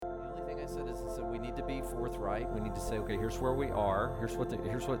said is that we need to be forthright. We need to say, okay, here's where we are. Here's what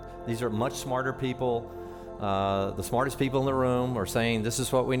these are much smarter people. The smartest people in the room are saying this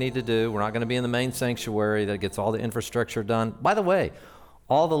is what we need to do. We're not going to be in the main sanctuary that gets all the infrastructure done. By the way,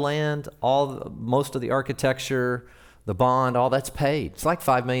 all the land, most of the architecture, the bond, all that's paid. It's like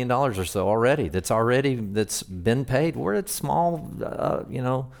 $5 million or so already. That's been paid. We're at small,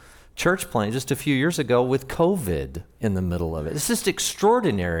 church plant just a few years ago with COVID in the middle of it. It's just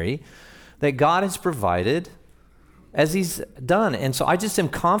extraordinary that God has provided as he's done. And so I just am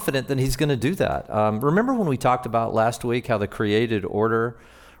confident that he's going to do that. Remember when we talked about last week how the created order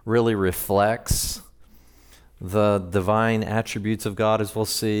really reflects the divine attributes of God, as we'll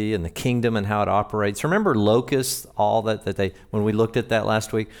see, and the kingdom and how it operates. Remember locusts, all that they, when we looked at that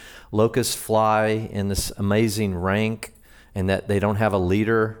last week, locusts fly in this amazing rank and that they don't have a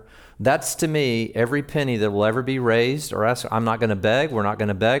leader. That's, to me, every penny that will ever be raised or asked. I'm not going to beg. We're not going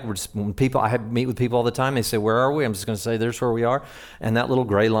to beg. I meet with people all the time. They say, where are we? I'm just going to say, there's where we are. And that little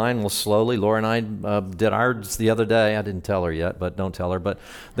gray line will slowly, Laura and I did ours the other day. I didn't tell her yet, but don't tell her. But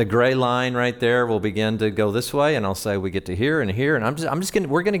the gray line right there will begin to go this way. And I'll say, we get to here and here. And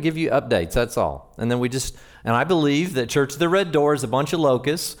we're going to give you updates. That's all. And then and I believe that Church of the Red Door is a bunch of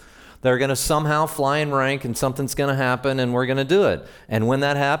locusts. They're going to somehow fly in rank and something's going to happen and we're going to do it. And when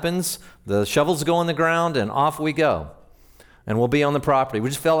that happens, the shovels go in the ground and off we go. And we'll be on the property. We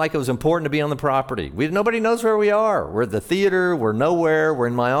just felt like it was important to be on the property. Nobody knows where we are. We're at the theater. We're nowhere. We're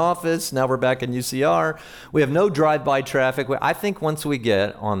in my office. Now we're back in UCR. We have no drive-by traffic. I think once we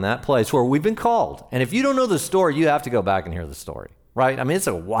get on that place where we've been called, and if you don't know the story, you have to go back and hear the story, right? I mean, it's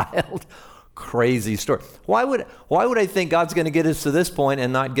a wild, crazy story. Why would I think God's going to get us to this point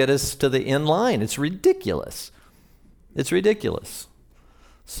and not get us to the end line? It's ridiculous. It's ridiculous.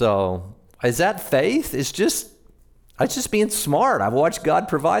 So is that faith? It's just being smart. I've watched God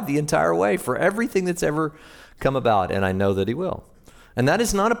provide the entire way for everything that's ever come about, and I know that he will. And that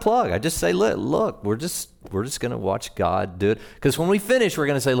is not a plug. I just say, look, we're just going to watch God do it. Because when we finish, we're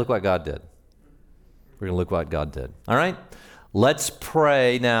going to say, look what God did. We're going to look what God did. All right? Let's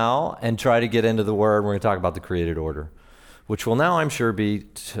pray now and try to get into the Word. We're going to talk about the created order, which will now, I'm sure, be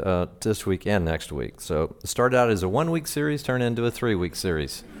this week and next week. So it started out as a 1-week series, turned into a 3-week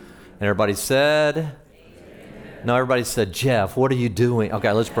series. And everybody said, Amen. No, everybody said, Jeff, what are you doing?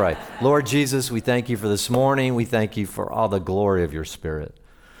 Okay, let's pray. Lord Jesus, we thank you for this morning. We thank you for all the glory of your Spirit.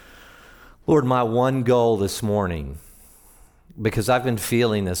 Lord, my one goal this morning, because I've been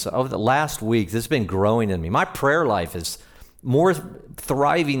feeling this over the last week, this has been growing in me. My prayer life is more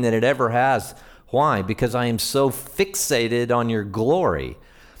thriving than it ever has. Why? Because I am so fixated on your glory.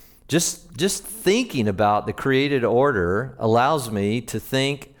 Just thinking about the created order allows me to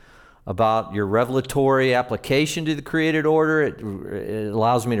think about your revelatory application to the created order. It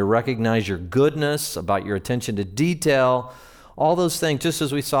allows me to recognize your goodness, about your attention to detail, all those things. Just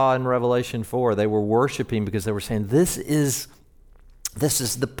as we saw in Revelation 4, they were worshiping because they were saying, this is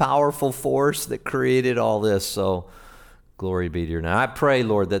the powerful force that created all this. So glory be to your name. I pray,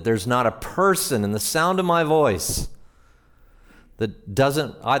 Lord, that there's not a person in the sound of my voice that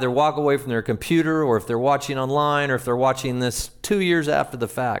doesn't either walk away from their computer, or if they're watching online, or if they're watching this 2 years after the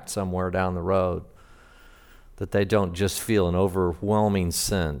fact somewhere down the road, that they don't just feel an overwhelming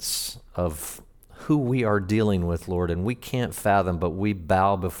sense of who we are dealing with, Lord, and we can't fathom, but we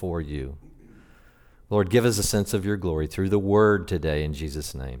bow before you. Lord, give us a sense of your glory through the word today, in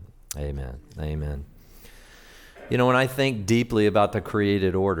Jesus' name. Amen. Amen. You know, when I think deeply about the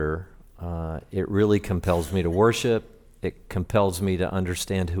created order, it really compels me to worship. It compels me to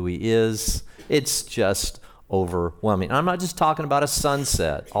understand who he is. It's just overwhelming. I'm not just talking about a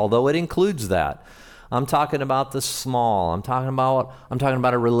sunset, although it includes that. I'm talking about the small. I'm talking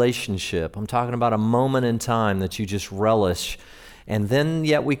about a relationship. I'm talking about a moment in time that you just relish. And then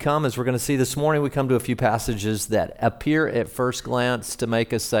yet we come, as we're going to see this morning, we come to a few passages that appear at first glance to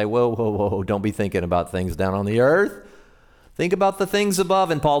make us say, whoa, don't be thinking about things down on the earth. Think about the things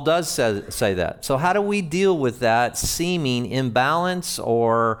above, and Paul does say that. So how do we deal with that seeming imbalance,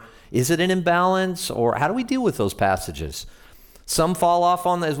 or is it an imbalance, or how do we deal with those passages? Some fall off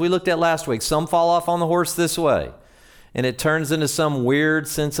as we looked at last week, some fall off on the horse this way. And it turns into some weird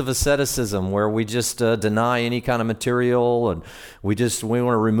sense of asceticism where we just deny any kind of material, and we want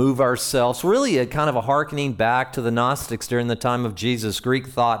to remove ourselves. Really a kind of a hearkening back to the Gnostics during the time of Jesus. Greek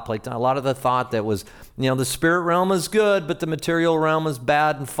thought, a lot of the thought that was, the spirit realm is good, but the material realm is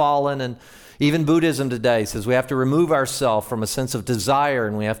bad and fallen. And even Buddhism today says we have to remove ourselves from a sense of desire,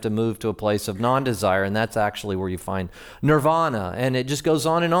 and we have to move to a place of non-desire. And that's actually where you find nirvana. And it just goes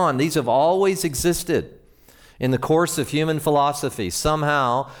on and on. These have always existed. in the course of human philosophy.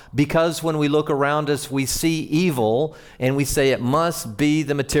 Somehow, because when we look around us, we see evil, and we say it must be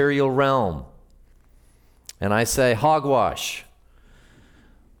the material realm. And I say, hogwash.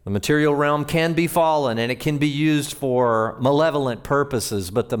 The material realm can be fallen, and it can be used for malevolent purposes,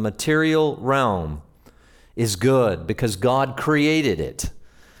 but the material realm is good because God created it,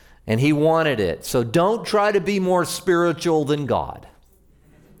 and He wanted it. So don't try to be more spiritual than God.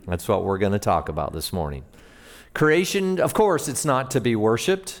 That's what we're going to talk about this morning. Creation, of course, it's not to be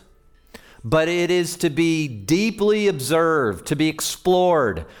worshiped, but it is to be deeply observed, to be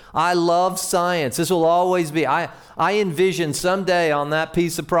explored. I love science. This will always be. I envision someday on that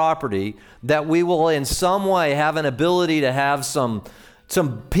piece of property that we will in some way have an ability to have some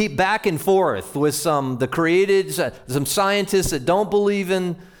back and forth with some scientists that don't believe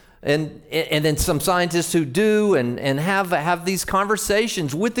in, and then some scientists who do, and have these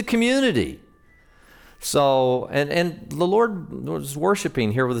conversations with the community. So, and the Lord was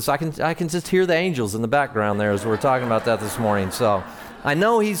worshiping here with us. I can just hear the angels in the background there as we're talking about that this morning. So I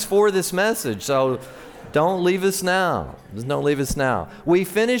know He's for this message. So don't leave us now. Don't leave us now. We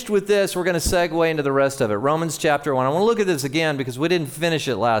finished with this. We're going to segue into the rest of it. Romans chapter 1. I want to look at this again because we didn't finish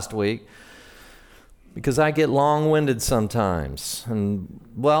it last week. Because I get long-winded sometimes.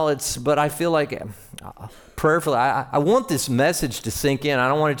 But I feel like prayerfully, I want this message to sink in. I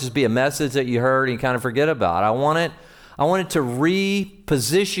don't want it to just be a message that you heard and you kind of forget about. I want it to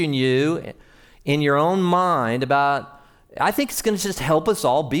reposition you in your own mind about, I think it's going to just help us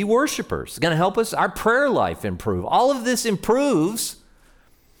all be worshipers. It's going to help us, our prayer life improve. All of this improves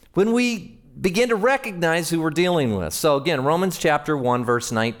when we begin to recognize who we're dealing with. So again, Romans chapter 1,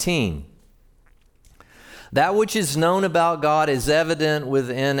 verse 19. That which is known about God is evident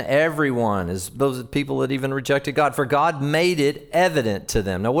within everyone, as those people that even rejected God. For God made it evident to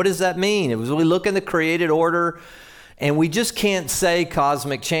them. Now, what does that mean? It was we look in the created order, and we just can't say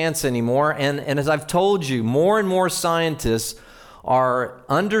cosmic chance anymore. And as I've told you, more and more scientists are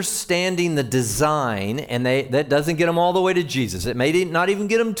understanding the design, and that doesn't get them all the way to Jesus. It may not even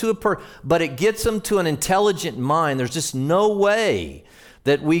get them to but it gets them to an intelligent mind. There's just no way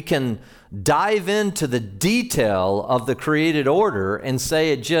that we can dive into the detail of the created order and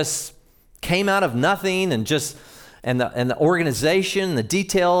say it just came out of nothing, and the organization, the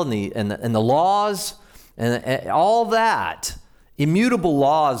detail, and the laws, and all that immutable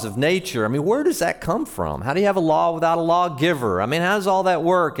laws of nature. I mean, where does that come from? How do you have a law without a lawgiver? I mean, how does all that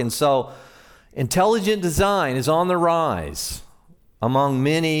work? And so, intelligent design is on the rise among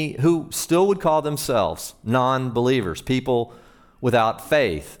many who still would call themselves non-believers, people without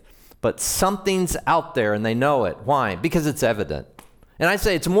faith. But something's out there and they know it. Why? Because it's evident. And I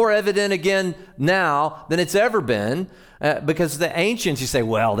say it's more evident again now than it's ever been because the ancients, you say,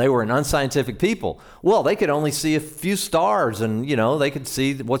 well, they were an unscientific people. Well, they could only see a few stars and, they could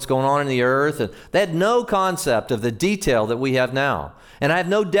see what's going on in the earth. And they had no concept of the detail that we have now. And I have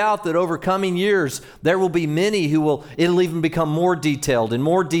no doubt that over coming years, there will be many it'll even become more detailed and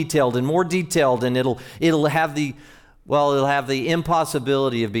more detailed and more detailed, and it'll have the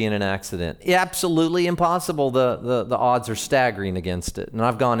impossibility of being an accident. Absolutely impossible. The odds are staggering against it. And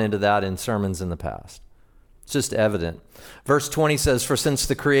I've gone into that in sermons in the past. It's just evident. Verse 20 says, for since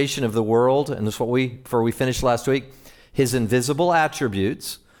the creation of the world, and this is what we finished last week, His invisible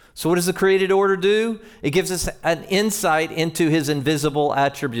attributes. So what does the created order do? It gives us an insight into His invisible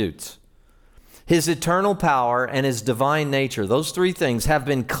attributes. His eternal power and His divine nature. Those three things have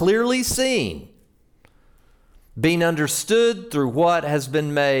been clearly seen, being understood through what has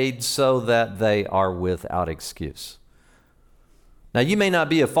been made, so that they are without excuse. Now, you may not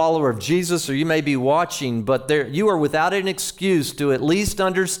be a follower of Jesus, or you may be watching, but you are without an excuse to at least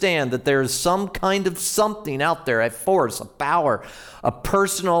understand that there is some kind of something out there, a force, a power, a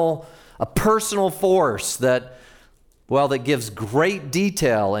personal force that gives great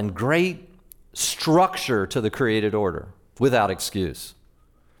detail and great structure to the created order without excuse.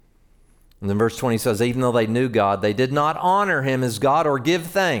 And then verse 20 says, even though they knew God, they did not honor Him as God or give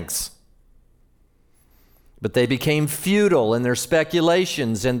thanks. But they became futile in their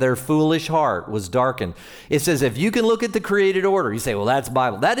speculations, and their foolish heart was darkened. It says, if you can look at the created order, you say, well, that's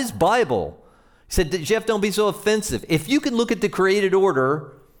Bible. That is Bible. He said, Jeff, don't be so offensive. If you can look at the created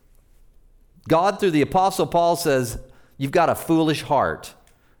order, God, through the Apostle Paul, says, you've got a foolish heart,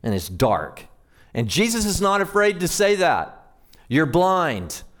 and it's dark. And Jesus is not afraid to say that. You're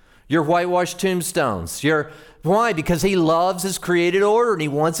blind. You're whitewashed tombstones. Why? Because He loves His created order, and He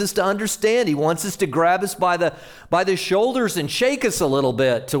wants us to understand. He wants us to grab us by the shoulders and shake us a little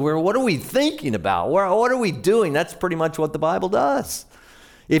bit to where, what are we thinking about? What are we doing? That's pretty much what the Bible does.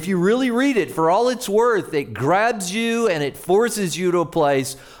 If you really read it for all it's worth, it grabs you and it forces you to a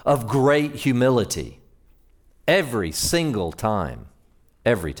place of great humility. Every single time.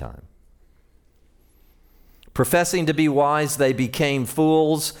 Every time. Professing to be wise, they became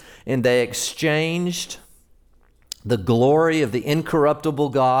fools, and they exchanged the glory of the incorruptible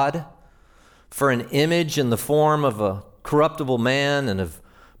God for an image in the form of a corruptible man and of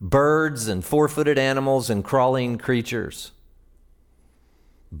birds and four-footed animals and crawling creatures.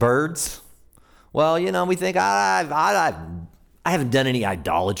 Birds? Well, we think, I haven't done any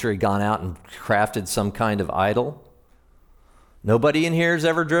idolatry, gone out and crafted some kind of idol. Nobody in here has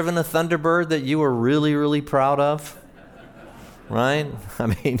ever driven a Thunderbird that you were really, really proud of, right? I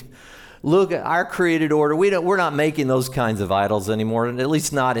mean, look at our created order. We're not making those kinds of idols anymore, at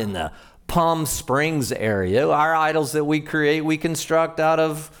least not in the Palm Springs area. Our idols that we create, we construct out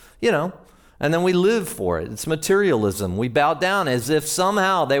of, and then we live for it. It's materialism. We bow down as if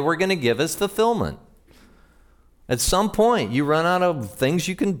somehow they were going to give us fulfillment. At some point, you run out of things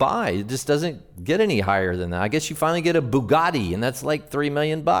you can buy. It just doesn't get any higher than that. I guess you finally get a Bugatti, and that's like $3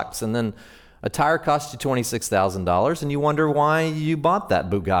 million. And then a tire costs you $26,000, and you wonder why you bought that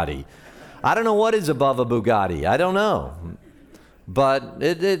Bugatti. I don't know what is above a Bugatti. I don't know. But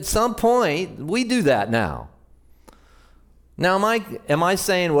at some point, we do that now. Now, am I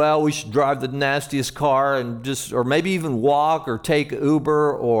saying, well, we should drive the nastiest car and or maybe even walk or take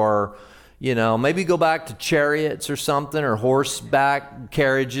Uber or maybe go back to chariots or something, or horseback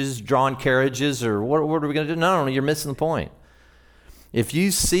carriages, drawn carriages, or what are we going to do? No, you're missing the point. If you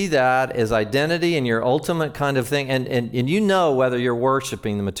see that as identity and your ultimate kind of thing, and whether you're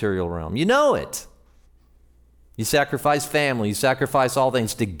worshiping the material realm, you know it. You sacrifice family, you sacrifice all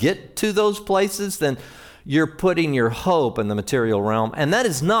things to get to those places, then you're putting your hope in the material realm. And that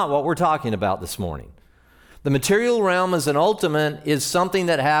is not what we're talking about this morning. The material realm as an ultimate is something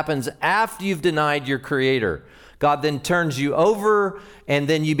that happens after you've denied your Creator. God then turns you over, and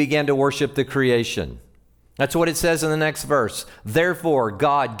then you begin to worship the creation. That's what it says in the next verse. Therefore,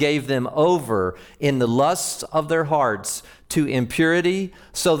 God gave them over in the lusts of their hearts to impurity,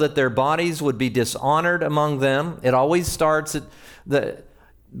 so that their bodies would be dishonored among them. It always starts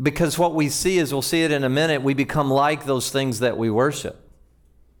because what we see is, we'll see it in a minute, we become like those things that we worship.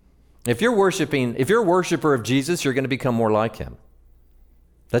 If you're a worshiper of Jesus, you're going to become more like him.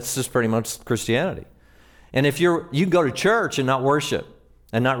 That's just pretty much Christianity. And if you can go to church and not worship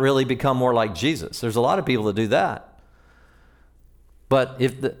and not really become more like Jesus. There's a lot of people that do that. But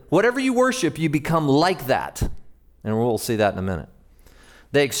whatever you worship, you become like that. And we'll see that in a minute.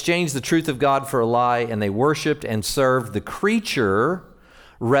 They exchanged the truth of God for a lie, and they worshiped and served the creature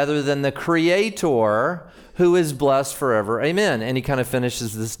rather than the Creator, who is blessed forever. Amen. And he kind of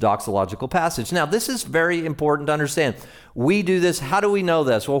finishes this doxological passage. Now, this is very important to understand. We do this. How do we know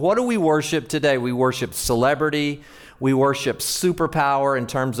this? Well, what do we worship today? We worship celebrity. We worship superpower in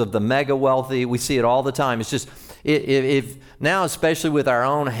terms of the mega wealthy. We see it all the time. It's just, if now, especially with our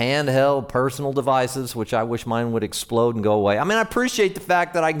own handheld personal devices, which I wish mine would explode and go away. I mean, I appreciate the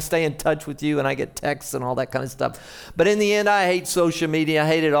fact that I can stay in touch with you and I get texts and all that kind of stuff. But in the end, I hate social media. I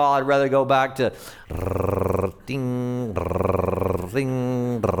hate it all. I'd rather go back to ding,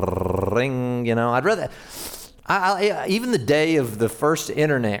 ring, ring, I'd rather, even the day of the first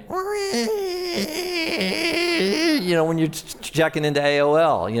internet, when you're checking into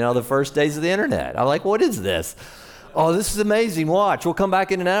AOL, the first days of the internet. I'm like, what is this? Oh, this is amazing. Watch. We'll come back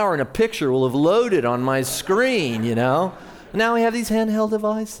in an hour and a picture will have loaded on my screen, Now we have these handheld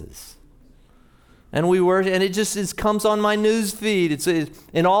devices. And and it comes on my news feed.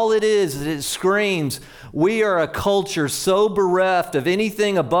 And all it is it screams, we are a culture so bereft of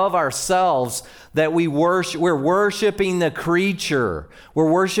anything above ourselves that we're worshiping the creature. We're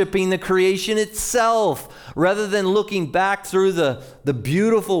worshiping the creation itself rather than looking back through the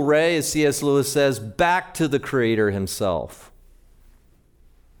beautiful ray, as C.S. Lewis says, back to the Creator himself.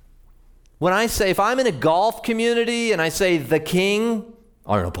 When I say, if I'm in a golf community and I say the King,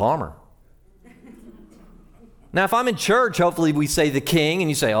 Arnold Palmer. Now, if I'm in church, hopefully we say the King, and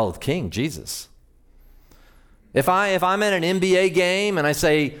you say, oh, the King, Jesus. If I'm at an NBA game and I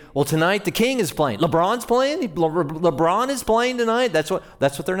say, well, tonight the King is playing. LeBron's playing? LeBron is playing tonight? That's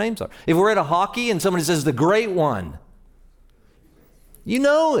what their names are. If we're at a hockey and somebody says the Great One, you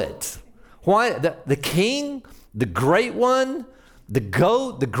know it. Why? The King, the Great One, the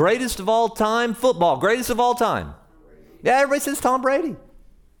GOAT, the greatest of all time, football, greatest of all time. Yeah, everybody says Tom Brady.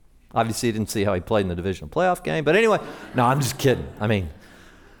 Obviously, you didn't see how he played in the divisional playoff game. But anyway, no, I'm just kidding. I mean,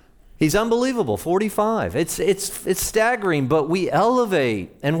 He's unbelievable, 45. It's staggering, but we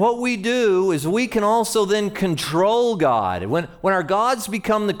elevate. And what we do is we can also then control God. When our gods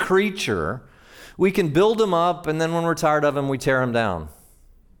become the creature, we can build them up, and then when we're tired of them, we tear them down.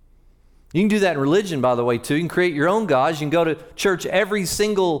 You can do that in religion, by the way, too. You can create your own gods. You can go to church every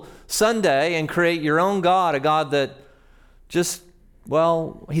single Sunday and create your own God, a God that just,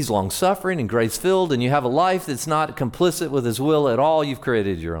 well, he's long-suffering and grace-filled, and you have a life that's not complicit with his will at all. You've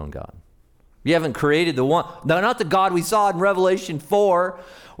created your own God. You haven't created the one, no, not the God we saw in Revelation 4,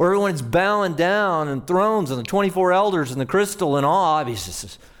 where everyone's bowing down and thrones and the 24 elders and the crystal and awe.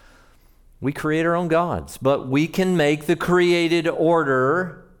 We create our own gods, but we can make the created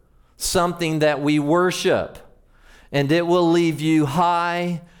order something that we worship, and it will leave you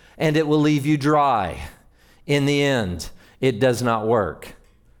high and it will leave you dry. In the end, it does not work.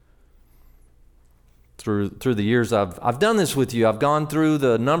 Through the years I've done this with you, I've gone through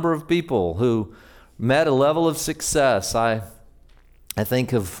the number of people who met a level of success. I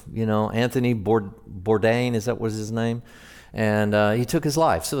think of, Anthony Bourdain, is that was his name? And he took his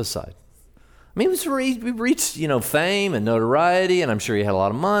life, suicide. I mean, we reached, fame and notoriety, and I'm sure he had a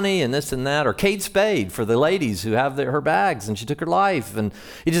lot of money and this and that. Or Kate Spade for the ladies who have her bags, and she took her life. And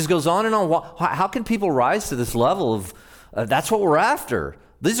it just goes on and on. How can people rise to this level of, that's what we're after?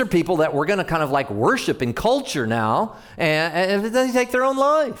 These are people that we're going to kind of like worship in culture now, and they take their own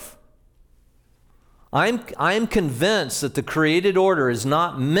life. I'm convinced that the created order is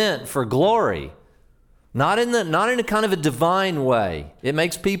not meant for glory, not in a kind of a divine way.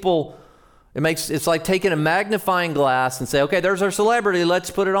 It's like taking a magnifying glass and say, okay, there's our celebrity, let's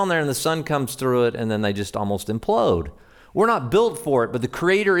put it on there, and the sun comes through it, and then they just almost implode. We're not built for it, but the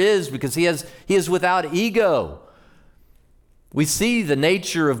Creator is, because He is without ego. We see the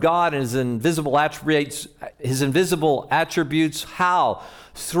nature of God and His invisible attributes. How?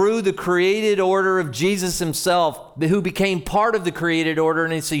 Through the created order of Jesus Himself, who became part of the created order,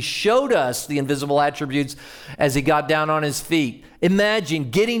 and He showed us the invisible attributes as He got down on His feet.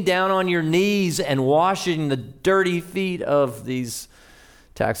 Imagine getting down on your knees and washing the dirty feet of these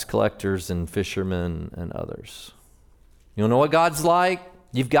tax collectors and fishermen and others. You know what God's like?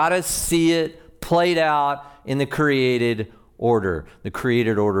 You've got to see it played out in the created order. The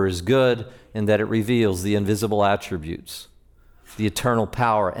created order is good in that it reveals the invisible attributes, the eternal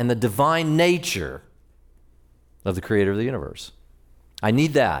power, and the divine nature of the Creator of the universe. I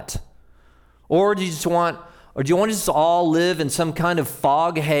need that. Or do you want us to all live in some kind of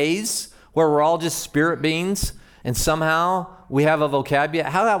fog haze where we're all just spirit beings and somehow we have a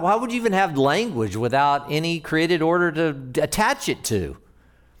vocabulary? How would you even have language without any created order to attach it to?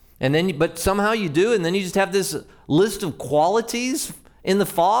 But somehow you do, and then you just have this list of qualities in the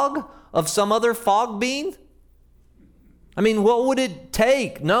fog of some other fog being? I mean, what would it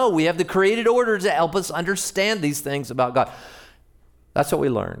take? No, we have the created order to help us understand these things about God. That's what we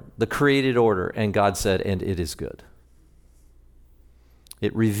learned, the created order, and God said, and it is good.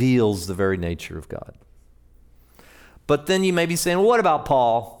 It reveals the very nature of God. But then you may be saying, well, what about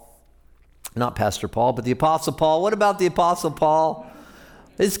Paul? Not Pastor Paul, but the Apostle Paul. What about the Apostle Paul?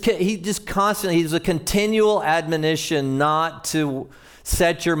 He's a continual admonition not to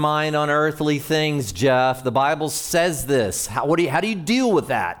set your mind on earthly things, Jeff. The Bible says this. How do you deal with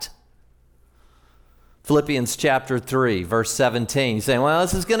that? Philippians chapter 3, verse 17. You're saying, well,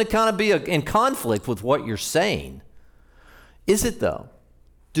 this is going to kind of be in conflict with what you're saying. Is it though?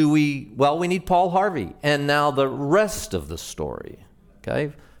 We need Paul Harvey. And now the rest of the story.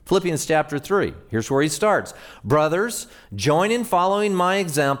 Okay? Philippians chapter 3. Here's where he starts. Brothers, join in following my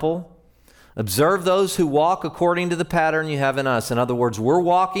example. Observe those who walk according to the pattern you have in us. In other words, we're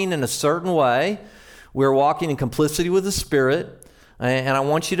walking in a certain way. We're walking in complicity with the Spirit. And I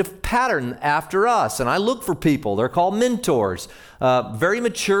want you to pattern after us. And I look for people. They're called mentors. Very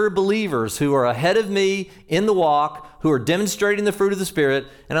mature believers who are ahead of me in the walk, who are demonstrating the fruit of the Spirit.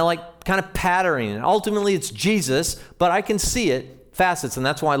 And I like kind of patterning. And ultimately, it's Jesus, but I can see it. Facets, and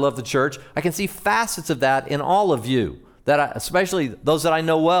that's why I love the church. I can see facets of that in all of you, especially those that I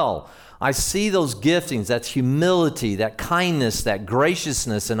know well. I see those giftings, that humility, that kindness, that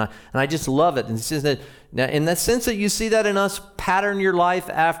graciousness, and I just love it. And he says that now, in the sense that you see that in us, pattern your life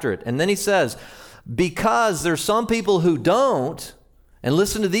after it. And then he says, because there's some people who don't, and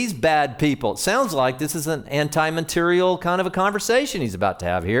listen to these bad people. It sounds like this is an anti-material kind of a conversation he's about to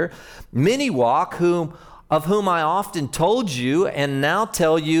have here. Many walk of whom I often told you and now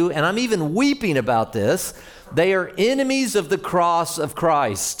tell you, and I'm even weeping about this, they are enemies of the cross of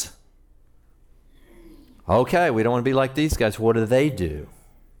Christ. Okay, we don't want to be like these guys. What do?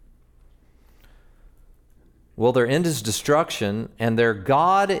 Well, their end is destruction, and their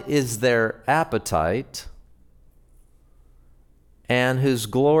God is their appetite, and whose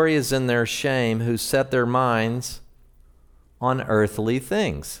glory is in their shame, who set their minds on earthly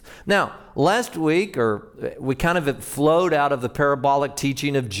things. Now, last week, we kind of flowed out of the parabolic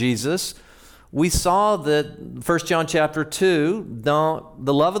teaching of Jesus. We saw that 1 John chapter 2, the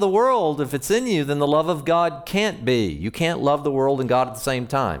love of the world, if it's in you, then the love of God can't be. You can't love the world and God at the same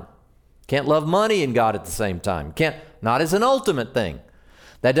time. Can't love money and God at the same time. Not as an ultimate thing.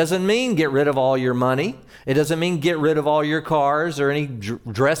 That doesn't mean get rid of all your money. It doesn't mean get rid of all your cars or any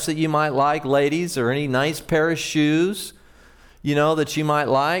dress that you might like, ladies, or any nice pair of shoes, that you might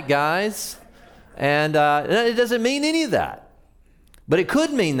like, guys. And it doesn't mean any of that. But it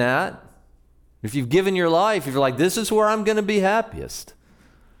could mean that if you've given your life, if you're like, this is where I'm going to be happiest.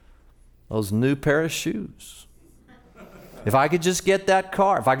 Those new pair of shoes. If I could just get that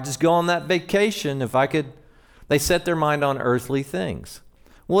car, if I could just go on that vacation, they set their mind on earthly things.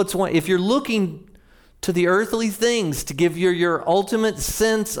 Well, if you're looking to the earthly things to give you your ultimate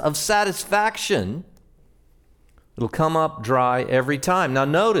sense of satisfaction, it'll come up dry every time. Now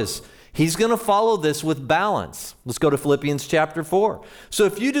notice, he's going to follow this with balance. Let's go to Philippians chapter 4. So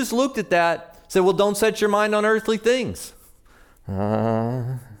if you just looked at that, said, well, don't set your mind on earthly things.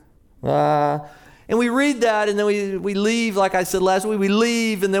 And we read that, and then we leave, like I said last week, we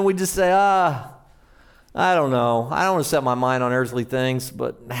leave, and then we just say, I don't know. I don't want to set my mind on earthly things,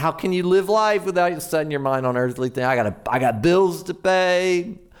 but how can you live life without setting your mind on earthly things? I got bills to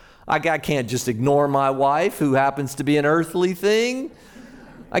pay. I can't just ignore my wife, who happens to be an earthly thing.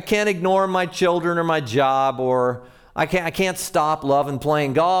 I can't ignore my children or my job, or I can't stop loving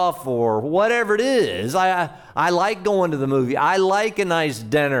playing golf or whatever it is. I like going to the movie. I like a nice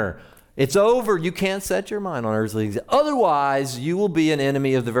dinner. It's over. You can't set your mind on earthly things. Otherwise, you will be an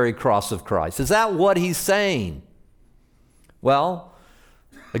enemy of the very cross of Christ. Is that what he's saying? Well,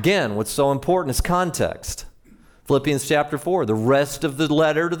 again, what's so important is context. Philippians chapter 4, the rest of the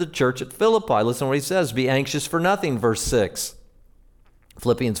letter to the church at Philippi. Listen to what he says. Be anxious for nothing, verse 6.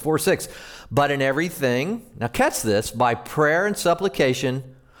 Philippians 4:6. But in everything, now catch this, by prayer and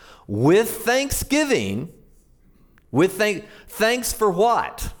supplication, with thanksgiving, thanks for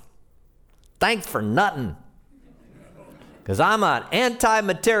what? Thanks for nothing. Because I'm an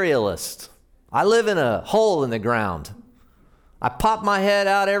anti-materialist. I live in a hole in the ground. I pop my head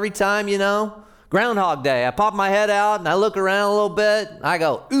out every time, Groundhog Day. I pop my head out and I look around a little bit. I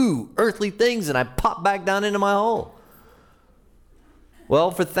go, ooh, earthly things, and I pop back down into my hole.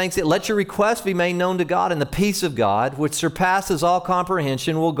 Well, for thanks, let your requests be made known to God, and the peace of God, which surpasses all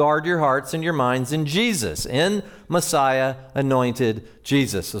comprehension, will guard your hearts and your minds in Jesus, in Messiah, anointed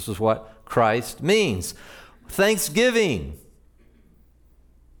Jesus. This is what Christ means. Thanksgiving.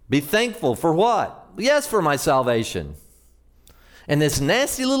 Be thankful for what? Yes, for my salvation. And this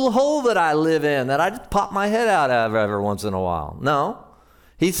nasty little hole that I live in, that I just pop my head out of every once in a while. No.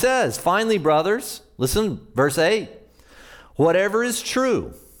 He says, finally, brothers, listen, verse 8. Whatever is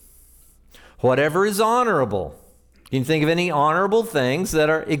true, whatever is honorable. You can think of any honorable things that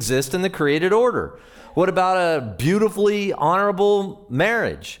exist in the created order. What about a beautifully honorable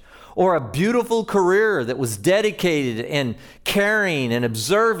marriage? Or a beautiful career that was dedicated and caring and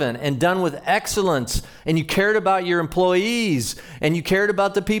observant and done with excellence, and you cared about your employees and you cared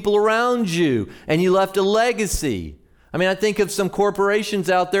about the people around you and you left a legacy. I think of some corporations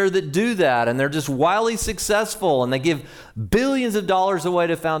out there that do that, and they're just wildly successful, and they give billions of dollars away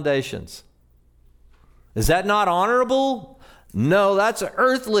to foundations. Is that not honorable? No, that's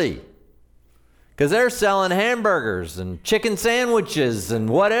earthly. Because they're selling hamburgers and chicken sandwiches and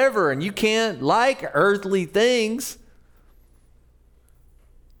whatever, and you can't like earthly things.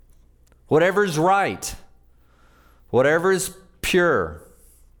 Whatever is right, whatever is pure.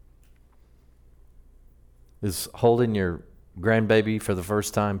 Is holding your grandbaby for the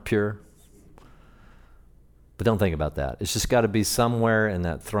first time pure? But don't think about that. It's just got to be somewhere in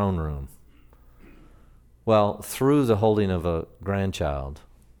that throne room. Well, through the holding of a grandchild,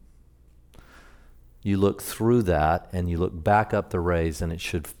 you look through that and you look back up the rays, and it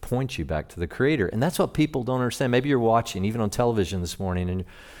should point you back to the Creator. And that's what people don't understand. Maybe you're watching, even on television this morning,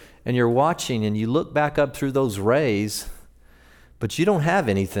 and you're watching and you look back up through those rays, but you don't have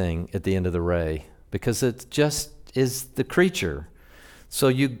anything at the end of the ray because it just is the creature. So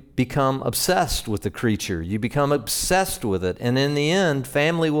you become obsessed with the creature. You become obsessed with it. And in the end,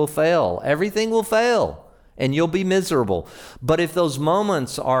 family will fail. Everything will fail. And you'll be miserable. But if those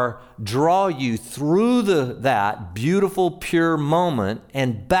moments draw you through that beautiful, pure moment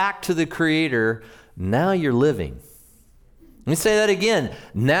and back to the Creator, now you're living. Let me say that again.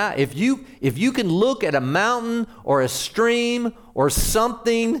 Now, if you can look at a mountain or a stream or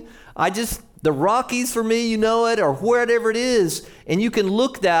something, the Rockies for me, you know it, or whatever it is, and you can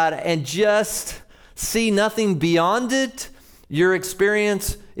look at that and just see nothing beyond it, your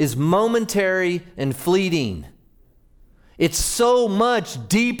experience is momentary and fleeting. It's so much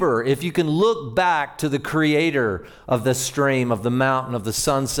deeper if you can look back to the creator of the stream, of the mountain, of the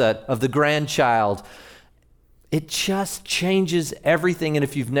sunset, of the grandchild. It just changes everything, and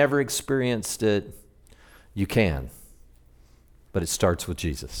if you've never experienced it, you can. But it starts with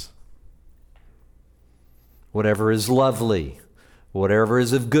Jesus. Whatever is lovely, whatever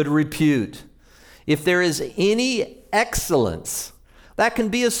is of good repute, if there is any excellence, that can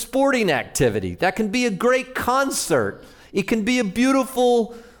be a sporting activity, that can be a great concert, it can be a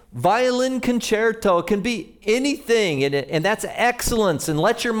beautiful violin concerto, it can be anything, and that's excellence, and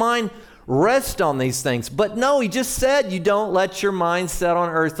let your mind rest on these things. But no, he just said you don't let your mind set on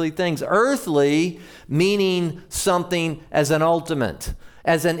earthly things. Earthly meaning something as an ultimate,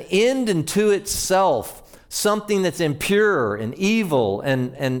 as an end unto itself, something that's impure and evil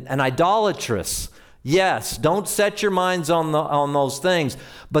and idolatrous. Yes, don't set your minds on those things,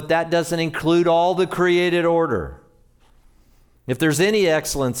 but that doesn't include all the created order. If there's any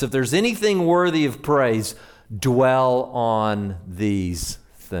excellence, if there's anything worthy of praise, dwell on these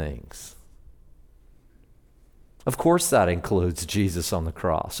things. Of course that includes Jesus on the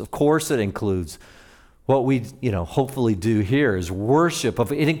cross. Of course it includes what we, hopefully do here is worship.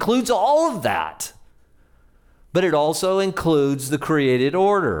 It includes all of that. But it also includes the created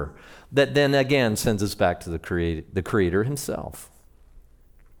order that then again sends us back to the Creator himself.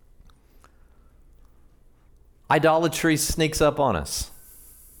 Idolatry sneaks up on us.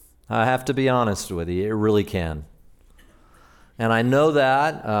 I have to be honest with you. It really can. And I know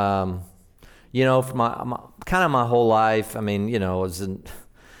that, for my whole life,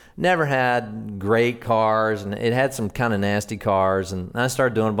 never had great cars, and it had some kind of nasty cars, and I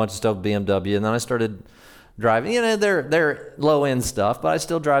started doing a bunch of stuff with BMW, and then I started driving, they're low-end stuff, but I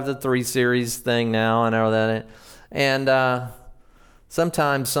still drive the 3 Series thing now, and all that. And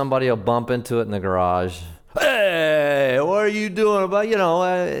sometimes somebody will bump into it in the garage. Hey, what are you doing about, and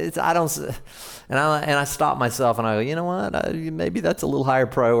I stop myself and I go, you know what, maybe that's a little higher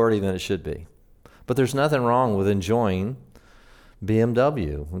priority than it should be. But there's nothing wrong with enjoying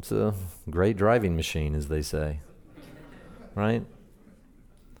BMW. It's a great driving machine, as they say, right?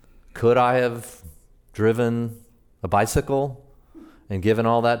 Could I have driven a bicycle and given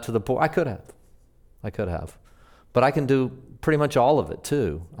all that to the poor? I could have. But I can do pretty much all of it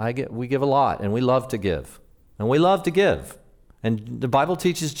too. We give a lot, and we love to give. And the Bible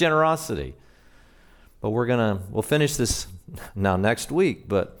teaches generosity. But we'll finish this now next week,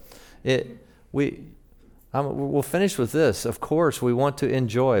 but we'll finish with this. Of course, we want to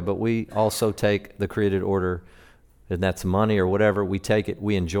enjoy, but we also take the created order, and that's money or whatever. We take it,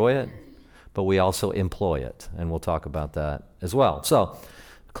 we enjoy it, but we also employ it, and we'll talk about that as well. So,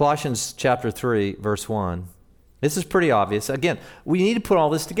 Colossians chapter 3, verse 1. This is pretty obvious. Again, we need to put all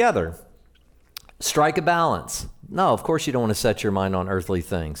this together. Strike a balance. No, of course you don't want to set your mind on earthly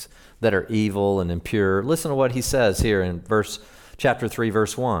things that are evil and impure. Listen to what he says here in chapter 3,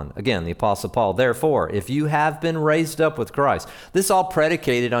 verse 1. Again, the Apostle Paul. Therefore, if you have been raised up with Christ. This is all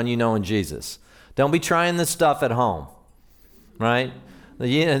predicated on you knowing Jesus. Don't be trying this stuff at home, right?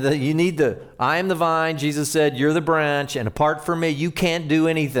 You need I am the vine. Jesus said, you're the branch, and apart from me, you can't do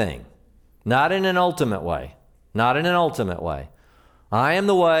anything. Not in an ultimate way. I am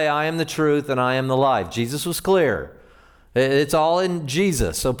the way, I am the truth, and I am the life. Jesus was clear. It's all in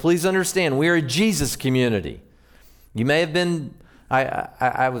Jesus. So please understand, we are a Jesus community. You may have been,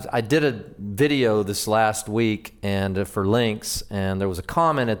 I did a video this last week and for links, and there was a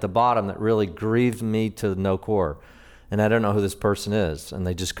comment at the bottom that really grieved me to no core. And I don't know who this person is. And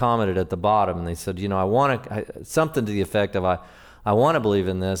they just commented at the bottom, and they said, something to the effect of, I want to believe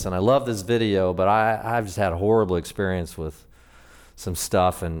in this, and I love this video, but I've just had a horrible experience with some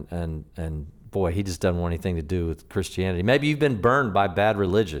stuff, and boy, he just doesn't want anything to do with Christianity. Maybe you've been burned by bad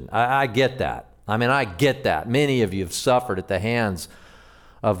religion. I get that. I get that. Many of you have suffered at the hands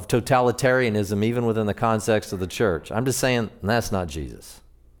of totalitarianism, even within the context of the church. I'm just saying, that's not Jesus,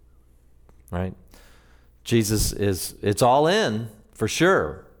 right? Jesus it's all in, for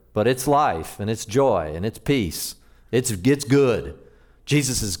sure, but it's life, and it's joy, and it's peace. It's good.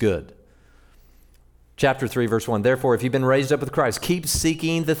 Jesus is good. Chapter 3, verse 1. Therefore, if you've been raised up with Christ, keep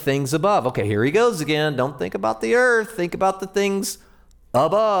seeking the things above. Okay, here he goes again. Don't think about the earth. Think about the things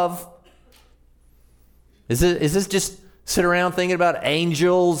above. Is this just Sit around thinking about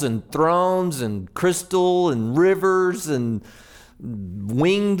angels and thrones and crystal and rivers and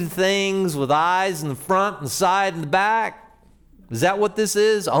winged things with eyes in the front and the side and the back. Is that what this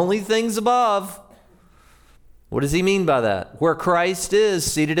is? Only things above. What does he mean by that? Where Christ is,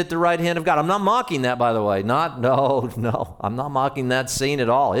 seated at the right hand of God. I'm not mocking that, by the way. No. I'm not mocking that scene at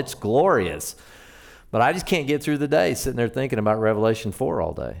all. It's glorious. But I just can't get through the day sitting there thinking about Revelation 4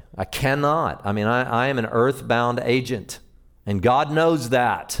 all day. I cannot. I mean, I am an earthbound agent, and God knows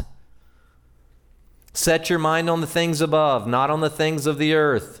that. Set your mind on the things above, not on the things of the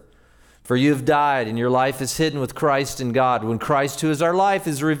earth. For you have died, and your life is hidden with Christ in God. When Christ, who is our life,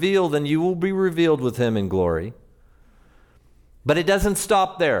 is revealed, then you will be revealed with him in glory. But it doesn't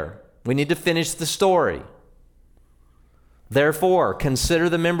stop there. We need to finish the story. Therefore, consider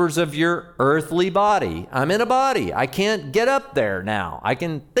the members of your earthly body. I'm in a body. I can't get up there now. I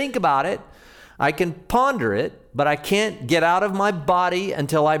can think about it. I can ponder it, but I can't get out of my body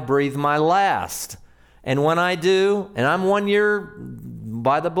until I breathe my last. And when I do, and I'm 1 year,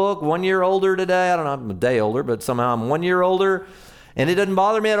 by the book, 1 year older today. I don't know, I'm a day older, but somehow I'm 1 year older. And it doesn't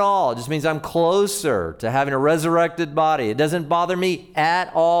bother me at all. It just means I'm closer to having a resurrected body. It doesn't bother me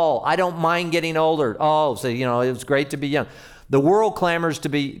at all. I don't mind getting older. Oh, so, it was great to be young. The world clamors to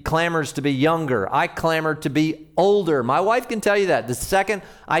be younger. I clamor to be older. My wife can tell you that. The second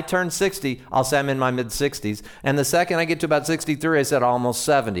I turn 60, I'll say I'm in my mid-60s. And the second I get to about 63, I said almost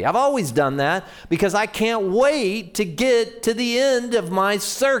 70. I've always done that because I can't wait to get to the end of my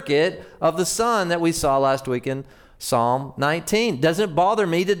circuit of the sun that we saw last week in Psalm 19. Doesn't bother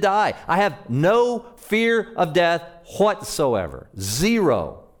me to die. I have no fear of death whatsoever.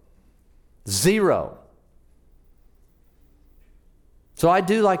 Zero. So I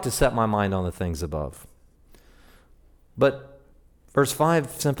do like to set my mind on the things above. But verse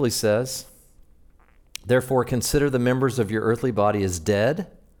 5 simply says, therefore consider the members of your earthly body as dead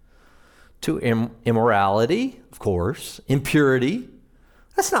to immorality, of course, impurity.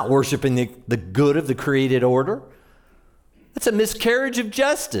 That's not worshiping the good of the created order. That's a miscarriage of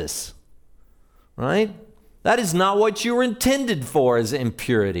justice, right? That is not what you were intended for, as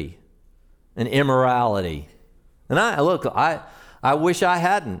impurity and immorality. And I wish I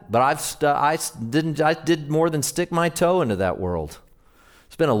hadn't, but I did more than stick my toe into that world.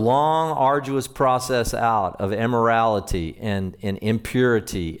 It's been a long, arduous process out of immorality and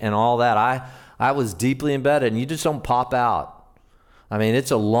impurity and all that. I was deeply embedded, and you just don't pop out. I mean,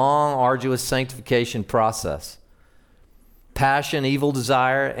 it's a long, arduous sanctification process. Passion, evil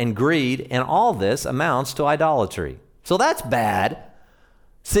desire, and greed, and all this amounts to idolatry. So that's bad.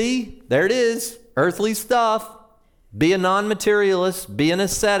 See, there it is, earthly stuff. Be a non-materialist, be an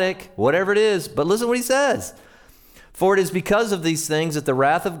ascetic, whatever it is. But listen to what he says. For it is because of these things that the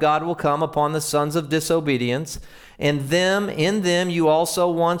wrath of God will come upon the sons of disobedience, and in them you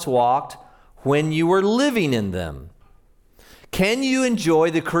also once walked when you were living in them. Can you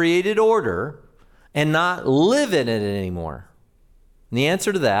enjoy the created order and not live in it anymore? And the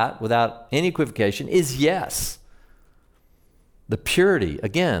answer to that, without any equivocation, is yes. The purity,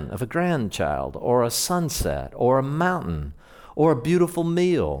 again, of a grandchild, or a sunset, or a mountain, or a beautiful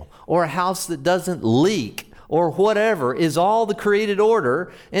meal, or a house that doesn't leak, or whatever, is all the created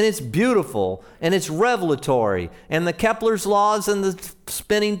order, and it's beautiful, and it's revelatory, and the Kepler's laws, and the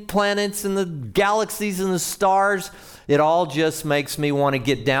spinning planets, and the galaxies, and the stars, it all just makes me want to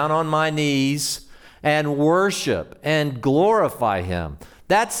get down on my knees and worship and glorify him.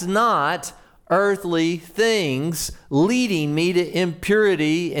 That's not earthly things leading me to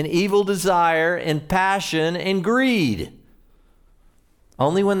impurity and evil desire and passion and greed.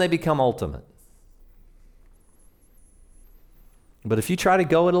 Only when they become ultimate. But if you try to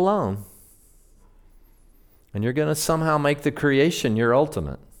go it alone, and you're going to somehow make the creation your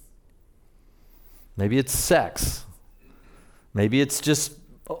ultimate, maybe it's sex, maybe it's just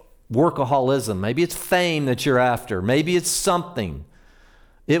workaholism, maybe it's fame that you're after, maybe it's something,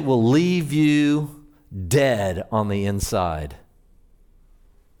 it will leave you dead on the inside.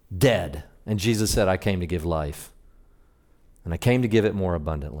 Dead. And Jesus said, I came to give life. And I came to give it more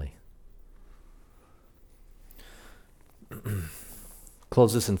abundantly.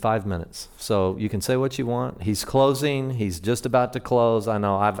 Close this in 5 minutes. So you can say what you want. He's closing. He's just about to close. I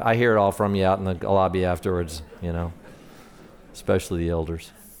know. I hear it all from you out in the lobby afterwards, especially the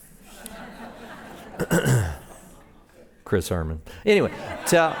elders. Chris Herman. Anyway,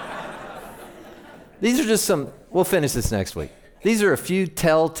 so these are just we'll finish this next week. These are a few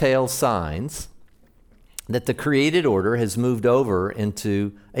telltale signs that the created order has moved over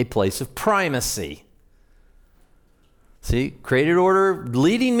into a place of primacy. See, created order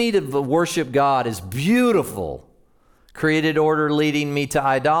leading me to worship God is beautiful. Created order leading me to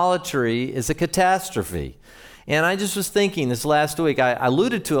idolatry is a catastrophe. And I just was thinking this last week, I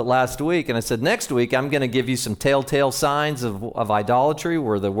alluded to it last week, and I said, next week I'm going to give you some telltale signs of idolatry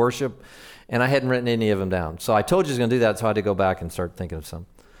where the worship, and I hadn't written any of them down. So I told you I was going to do that, so I had to go back and start thinking of some.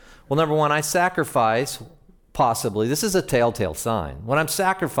 Well, number one, I sacrifice, possibly, this is a telltale sign. When I'm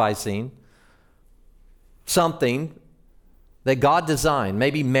sacrificing something that God designed,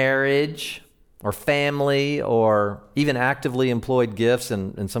 maybe marriage or family or even actively employed gifts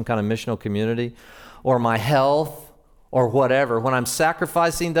in some kind of missional community, or my health, or whatever, when I'm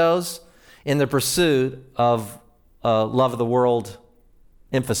sacrificing those in the pursuit of love of the world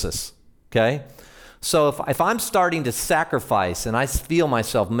emphasis, okay? So if I'm starting to sacrifice and I feel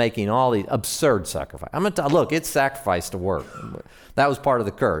myself making all these absurd sacrifices, I'm gonna look, it's sacrifice to work. That was part of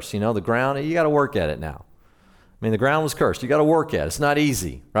the curse, the ground, you gotta work at it now. I mean, the ground was cursed. You got to work at it. It's not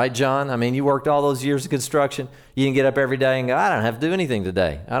easy, right, John? I mean, you worked all those years of construction. You can get up every day and go, I don't have to do anything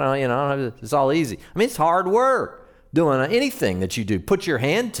today. I don't have to, it's all easy. I mean, it's hard work doing anything that you do. Put your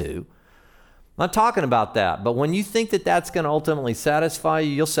hand to. I'm not talking about that. But when you think that that's going to ultimately satisfy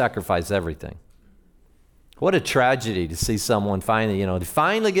you, you'll sacrifice everything. What a tragedy to see someone finally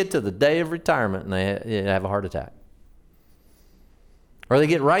get to the day of retirement and they have a heart attack. Or they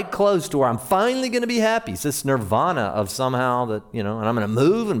get right close to where I'm finally going to be happy. It's this nirvana of somehow that, and I'm going to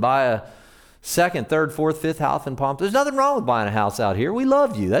move and buy a second, third, fourth, fifth house in Palm. There's nothing wrong with buying a house out here. We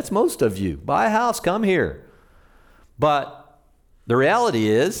love you. That's most of you. Buy a house, come here. But the reality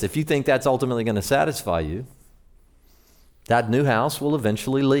is, if you think that's ultimately going to satisfy you, that new house will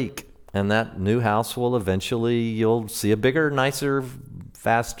eventually leak. And that new house will eventually, you'll see a bigger, nicer,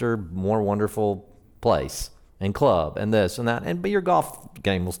 faster, more wonderful place and club and this and that, but your golf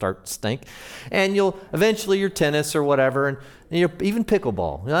game will start to stink, and you'll eventually your tennis or whatever, and you're even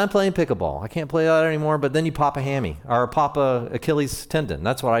pickleball. I'm playing pickleball. I can't play that anymore, but then you pop a hammy or pop a Achilles tendon.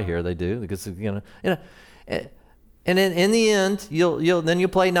 That's what I hear they do because and in the end you'll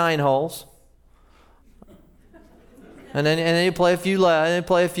play 9 holes, and then you play a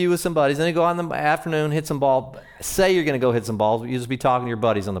few with some buddies. Then you go out in the afternoon, hit some ball. Say you're going to go hit some balls, but you just be talking to your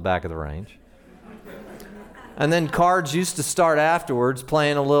buddies on the back of the range. And then cards used to start afterwards,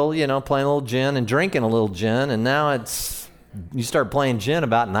 playing a little gin and drinking a little gin. And now you start playing gin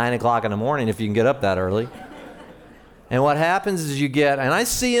about 9 o'clock in the morning if you can get up that early. And what happens is and I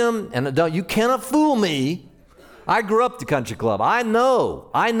see them, and you cannot fool me. I grew up at the country club. I know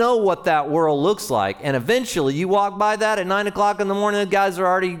what that world looks like. And eventually you walk by that at 9 o'clock in the morning, the guys are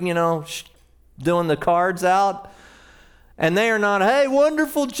already, doing the cards out. And they are not, hey,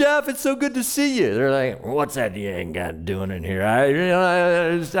 wonderful, Jeff, it's so good to see you. They're like, what's that you ain't got doing in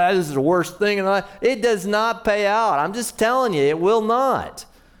here? This is the worst thing in life. It does not pay out. I'm just telling you, it will not.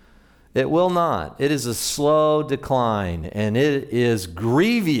 It will not. It is a slow decline, and it is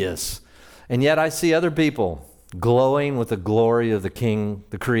grievous. And yet I see other people glowing with the glory of the King,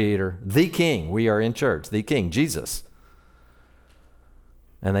 the Creator, the King. We are in church, the King, Jesus.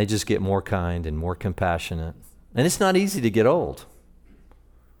 And they just get more kind and more compassionate. And it's not easy to get old.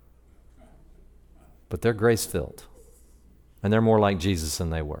 But they're grace-filled. And they're more like Jesus than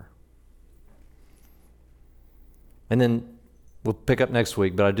they were. And then we'll pick up next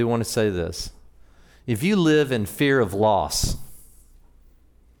week, but I do want to say this. If you live in fear of loss,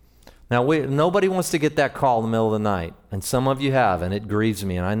 now nobody wants to get that call in the middle of the night, and some of you have, and it grieves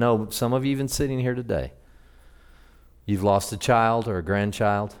me, and I know some of you even sitting here today. You've lost a child or a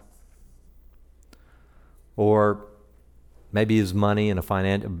grandchild. Or maybe his money and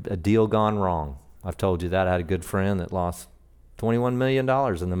a deal gone wrong. I've told you that. I had a good friend that lost $21 million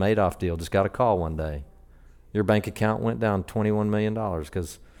in the Madoff deal. Just got a call one day. Your bank account went down $21 million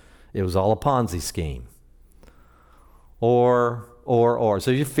because it was all a Ponzi scheme. Or.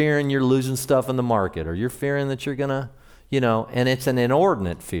 So you're fearing you're losing stuff in the market, or you're fearing that you're going to, and it's an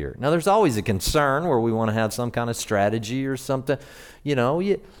inordinate fear. Now, there's always a concern where we want to have some kind of strategy or something,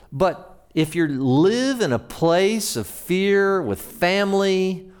 but if you live in a place of fear with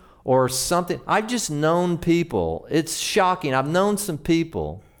family or something, I've just known people. It's shocking. I've known some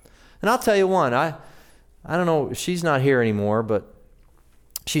people. And I'll tell you one, I don't know, she's not here anymore, but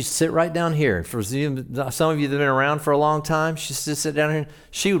she used to sit right down here. For some of you that have been around for a long time, she used to sit down here.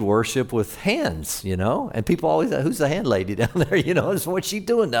 She would worship with hands, and people always, who's the hand lady down there? What's she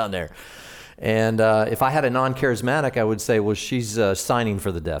doing down there? And if I had a non-charismatic, I would say, well, she's signing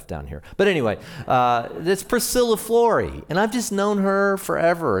for the deaf down here. But anyway, that's Priscilla Flory, and I've just known her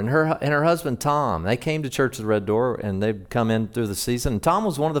forever. And her husband Tom, they came to Church of the Red Door, and they'd come in through the season. And Tom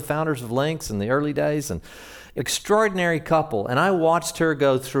was one of the founders of Links in the early days, and extraordinary couple. And I watched her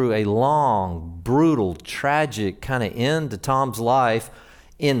go through a long, brutal, tragic kind of end to Tom's life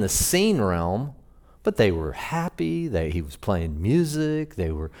in the scene realm. But they were happy. He was playing music.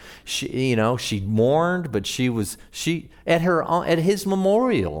 She mourned, but at his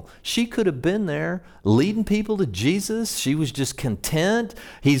memorial, she could have been there leading people to Jesus. She was just content.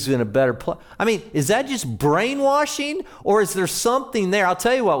 He's in a better place. I mean, is that just brainwashing, or is there something there? I'll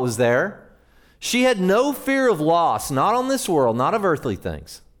tell you what was there. She had no fear of loss, not on this world, not of earthly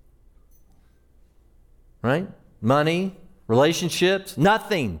things. Right? Money, relationships,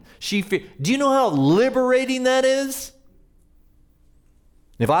 nothing. Do you know how liberating that is?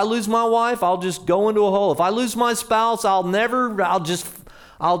 If I lose my wife, I'll just go into a hole. If I lose my spouse, I won't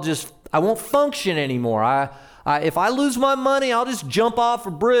function anymore. If I lose my money, I'll just jump off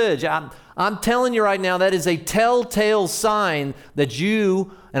a bridge. I'm telling you right now, that is a telltale sign that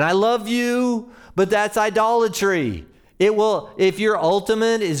and I love you, but that's idolatry. It will, if your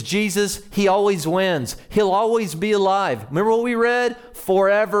ultimate is Jesus, he always wins. He'll always be alive. Remember what we read?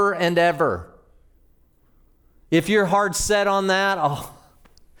 Forever and ever. If your heart's set on that,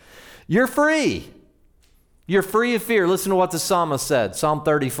 you're free. You're free of fear. Listen to what the psalmist said, Psalm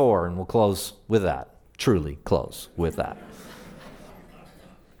 34, and we'll close with that. Truly close with that.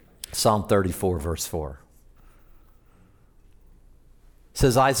 Psalm 34, verse 4.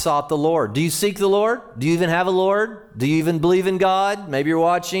 Says, I sought the Lord. Do you seek the Lord? Do you even have a Lord? Do you even believe in God? Maybe you're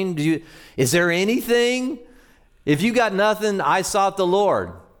watching. Is there anything? If you got nothing, I sought the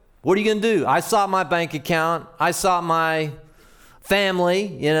Lord. What are you going to do? I sought my bank account. I sought my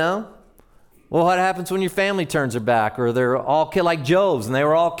family, Well, what happens when your family turns their back, or they're all killed like Job's, and they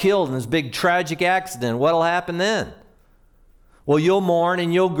were all killed in this big tragic accident? What'll happen then? Well, you'll mourn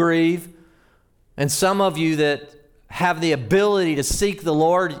and you'll grieve. And some of you that have the ability to seek the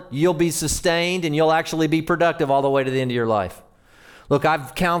Lord, you'll be sustained and you'll actually be productive all the way to the end of your life. Look,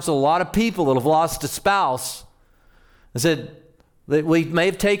 I've counseled a lot of people that have lost a spouse. I said, that we may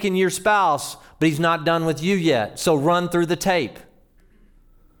have taken your spouse, but he's not done with you yet. So run through the tape.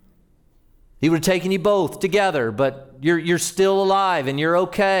 He would have taken you both together, but you're still alive and you're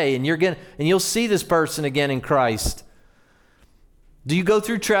okay, and you'll see this person again in Christ. Do you go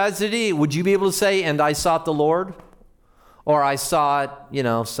through tragedy? Would you be able to say, and I sought the Lord? Or I sought,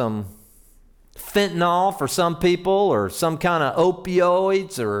 some fentanyl for some people, or some kind of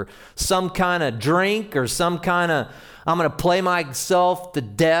opioids, or some kind of drink, or some kind of, I'm going to play myself to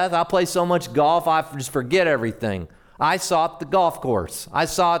death. I play so much golf, I just forget everything. I sought the golf course. I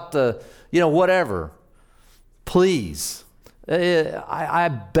sought the, whatever. Please, I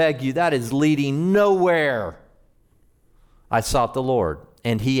beg you, that is leading nowhere. I sought the Lord,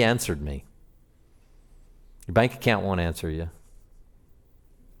 and he answered me. Your bank account won't answer you.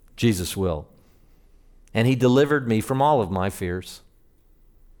 Jesus will. And he delivered me from all of my fears.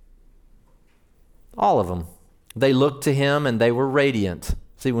 All of them. They looked to him and they were radiant.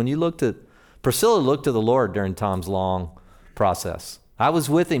 See, when Priscilla looked to the Lord during Tom's long process. I was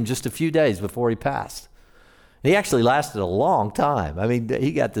with him just a few days before he passed. He actually lasted a long time. I mean,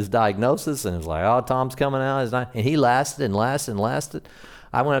 he got this diagnosis and it was like, Tom's coming out. And he lasted and lasted and lasted.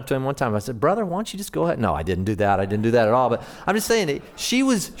 I went up to him one time. I said, brother, why don't you just go ahead? No, I didn't do that. I didn't do that at all. But I'm just saying,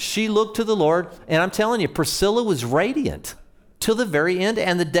 she looked to the Lord. And I'm telling you, Priscilla was radiant till the very end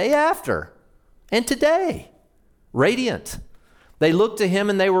and the day after. And today, radiant. They looked to him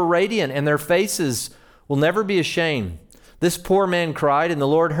and they were radiant, and their faces will never be ashamed. This poor man cried, and the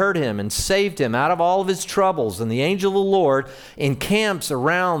Lord heard him and saved him out of all of his troubles. And the angel of the Lord encamps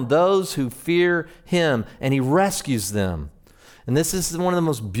around those who fear him, and he rescues them. And this is one of the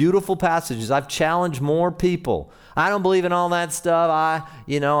most beautiful passages. I've challenged more people. I don't believe in all that stuff.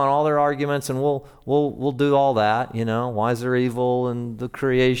 And all their arguments, and we'll do all that. Why is there evil and the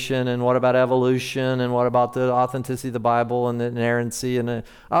creation, and what about evolution, and what about the authenticity of the Bible and the inerrancy? And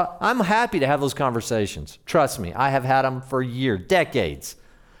I'm happy to have those conversations. Trust me, I have had them for years, decades.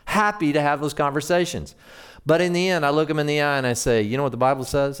 Happy to have those conversations. But in the end, I look them in the eye and I say, you know what the Bible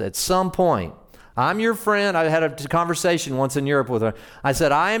says? At some point, I'm your friend. I had a conversation once in Europe with her. I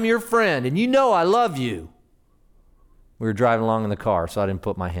said, I am your friend, and I love you. We were driving along in the car, so I didn't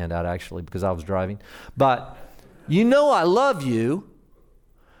put my hand out, actually, because I was driving. But I love you,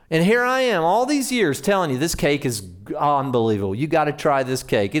 and here I am all these years telling you this cake is unbelievable. You got to try this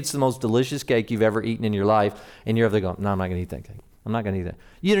cake. It's the most delicious cake you've ever eaten in your life, and you're over there going, no, I'm not going to eat that cake. I'm not going to eat that.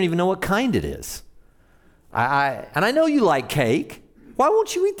 You don't even know what kind it is. And I know you like cake. Why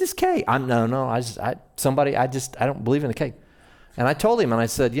won't you eat this cake? I don't believe in the cake. And I told him, and I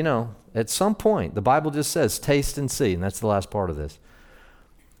said, at some point, the Bible just says, taste and see. And that's the last part of this.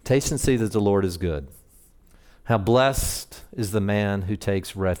 Taste and see that the Lord is good. How blessed is the man who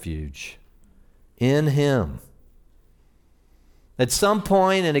takes refuge in him. At some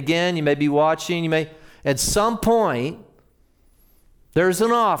point, and again, you may be watching, at some point, there's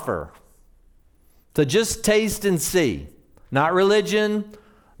an offer to just taste and see. Not religion,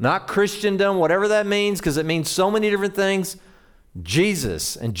 not Christendom, whatever that means, because it means so many different things.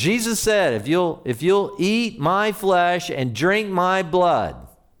 Jesus. And Jesus said, if you'll eat my flesh and drink my blood,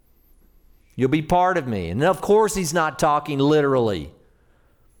 you'll be part of me. And of course, he's not talking literally.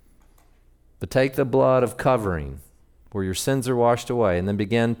 But take the blood of covering where your sins are washed away and then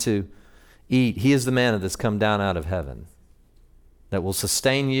begin to eat. He is the manna that's come down out of heaven that will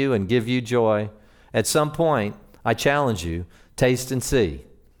sustain you and give you joy. At some point, I challenge you, taste and see.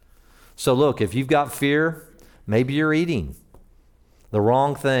 So look, if you've got fear, maybe you're eating the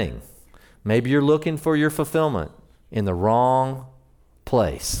wrong thing. Maybe you're looking for your fulfillment in the wrong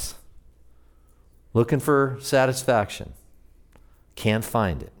place. Looking for satisfaction. Can't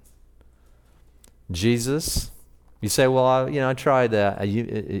find it. Jesus, you say, well, I tried that.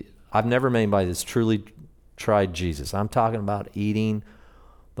 I've never met anybody that's truly tried Jesus. I'm talking about eating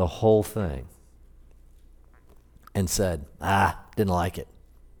the whole thing and said, didn't like it.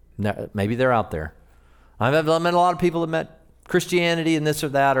 Maybe they're out there. I've met a lot of people that met Christianity and this or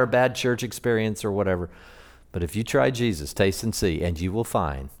that or a bad church experience or whatever. But if you try Jesus, taste and see, and you will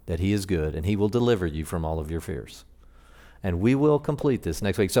find that he is good and he will deliver you from all of your fears. And we will complete this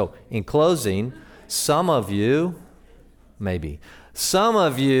next week. So in closing, some of you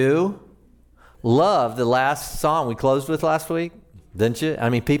loved the last song we closed with last week, didn't you? I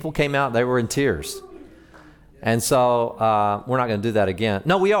mean, people came out, they were in tears. And so we're not going to do that again.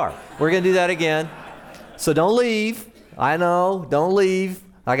 No, we are. We're going to do that again. So don't leave. I know, don't leave.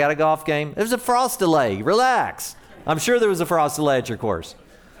 I got a golf game. There's a frost delay. Relax. I'm sure there was a frost delay at your course.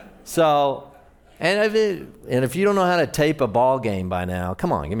 So, and if you don't know how to tape a ball game by now,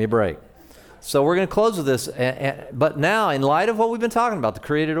 come on, give me a break. So we're going to close with this. But now, in light of what we've been talking about, the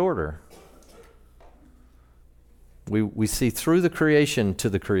created order, we see through the creation to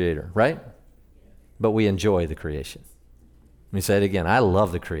the Creator, right? But we enjoy the creation. Let me say it again. I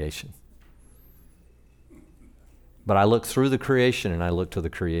love the creation. But I look through the creation and I look to the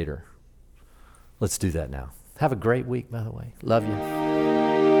Creator. Let's do that now. Have a great week, by the way. Love you.